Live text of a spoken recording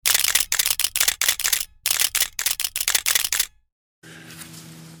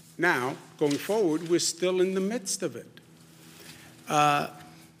Now, going forward, we're still in the midst of it.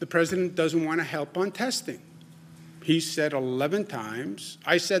 The president doesn't want to help on testing. He said 11 times.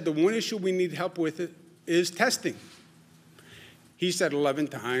 I said the one issue we need help with is testing. He said 11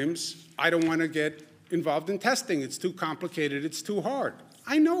 times, I don't want to get involved in testing. It's too complicated. It's too hard.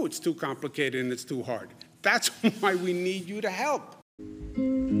 I know it's too complicated and it's too hard. That's why we need you to help.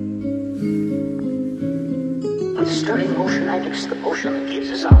 Stirring motionitis, the potion that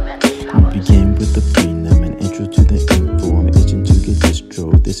gives us our mental powers. Begin with the prenup, an intro to the info. I'm itching to get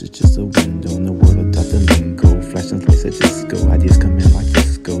distro. This is just a window in the world of Dr. Lingo. Flashing lights at disco. Ideas come in like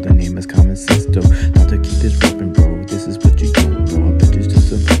disco. The name is Common Sense, though. Not to keep this rapping, bro. This is what you don't know. I bet it's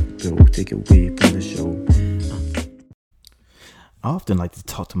just a bill. Take it away from the show. I often like to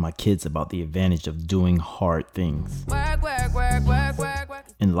talk to my kids about the advantage of doing hard things.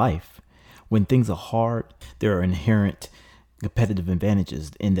 In life, when things are hard, there are inherent competitive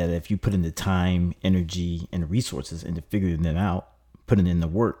advantages in that if you put in the time, energy, and resources into figuring them out, putting in the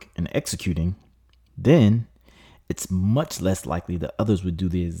work and executing, then it's much less likely that others would do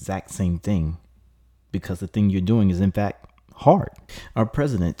the exact same thing because the thing you're doing is in fact hard. Our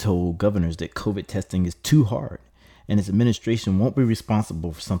president told governors that COVID testing is too hard and his administration won't be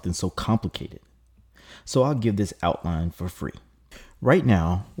responsible for something so complicated. So I'll give this outline for free. Right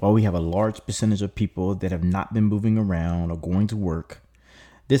now, while we have a large percentage of people that have not been moving around or going to work,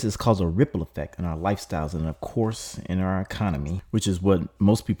 this has caused a ripple effect in our lifestyles and, of course, in our economy, which is what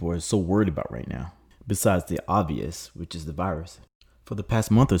most people are so worried about right now, besides the obvious, which is the virus. For the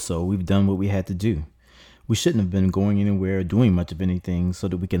past month or so, we've done what we had to do. We shouldn't have been going anywhere or doing much of anything so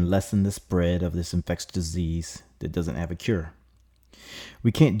that we can lessen the spread of this infectious disease that doesn't have a cure.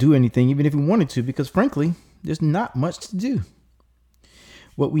 We can't do anything even if we wanted to because, frankly, there's not much to do.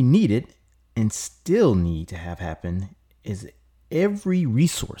 What we needed and still need to have happen is every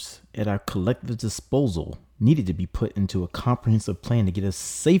resource at our collective disposal needed to be put into a comprehensive plan to get us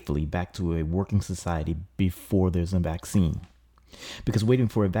safely back to a working society before there's a vaccine. Because waiting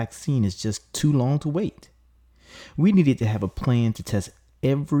for a vaccine is just too long to wait. We needed to have a plan to test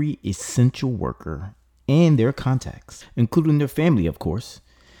every essential worker and their contacts, including their family, of course.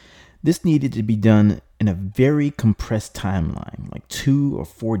 This needed to be done in a very compressed timeline, like 2 or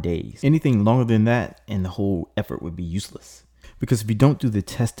 4 days. Anything longer than that, and the whole effort would be useless. Because if you don't do the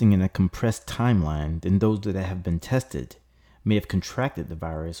testing in a compressed timeline, then those that have been tested may have contracted the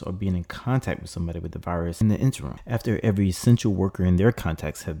virus or been in contact with somebody with the virus in the interim. After every essential worker and their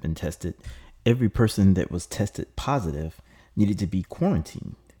contacts have been tested, every person that was tested positive needed to be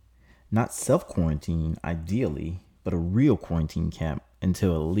quarantined. Not self-quarantine, ideally, but a real quarantine camp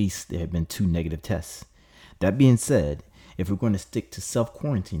until at least there had been 2 negative tests. That being said, if we're going to stick to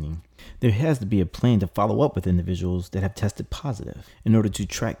self-quarantining, there has to be a plan to follow up with individuals that have tested positive in order to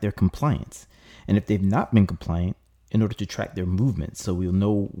track their compliance. And if they've not been compliant, in order to track their movements so we'll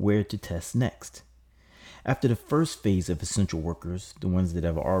know where to test next. After the first phase of essential workers, the ones that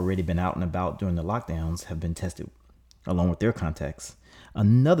have already been out and about during the lockdowns, have been tested along with their contacts,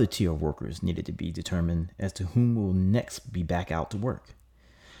 another tier of workers needed to be determined as to whom will next be back out to work.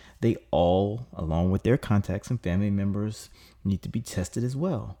 They all, along with their contacts and family members, need to be tested as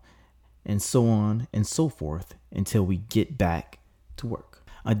well, and so on and so forth until we get back to work.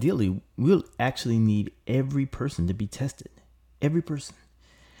 Ideally, we'll actually need every person to be tested. Every person.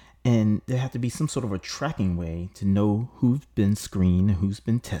 And there have to be some sort of a tracking way to know who's been screened and who's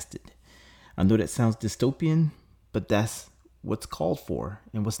been tested. I know that sounds dystopian, but that's what's called for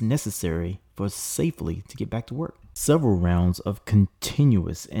and what's necessary for us safely to get back to work. Several rounds of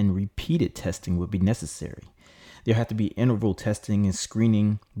continuous and repeated testing would be necessary. There have to be interval testing and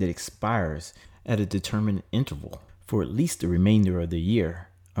screening that expires at a determined interval for at least the remainder of the year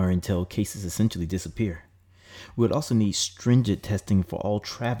or until cases essentially disappear. We would also need stringent testing for all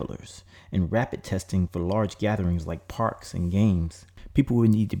travelers and rapid testing for large gatherings like parks and games. People would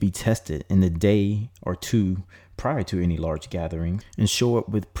need to be tested in the day or 2 prior to any large gathering and show up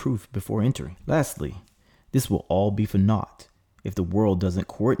with proof before entering. Lastly, this will all be for naught if the world doesn't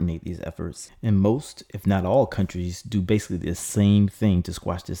coordinate these efforts, and most, if not all countries do basically the same thing to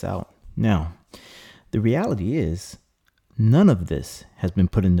squash this out. Now, the reality is, none of this has been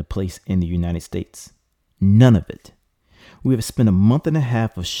put into place in the United States. None of it. We have spent a month and a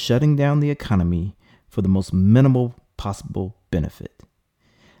half of shutting down the economy for the most minimal possible benefit.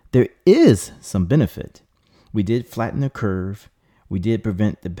 There is some benefit. We did flatten the curve. We did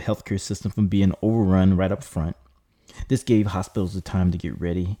prevent the healthcare system from being overrun right up front. This gave hospitals the time to get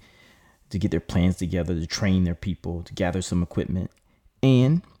ready, to get their plans together, to train their people, to gather some equipment.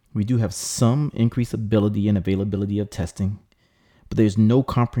 And we do have some increased ability and availability of testing. but there's no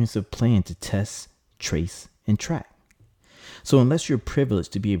comprehensive plan to test, trace, and track. So unless you're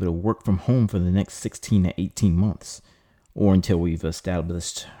privileged to be able to work from home for the next 16 to 18 months, or until we've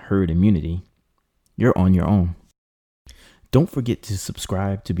established herd immunity, you're on your own. Don't forget to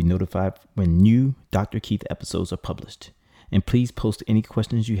subscribe to be notified when new Dr. Keith episodes are published. And please post any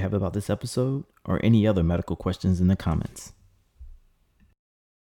questions you have about this episode or any other medical questions in the comments.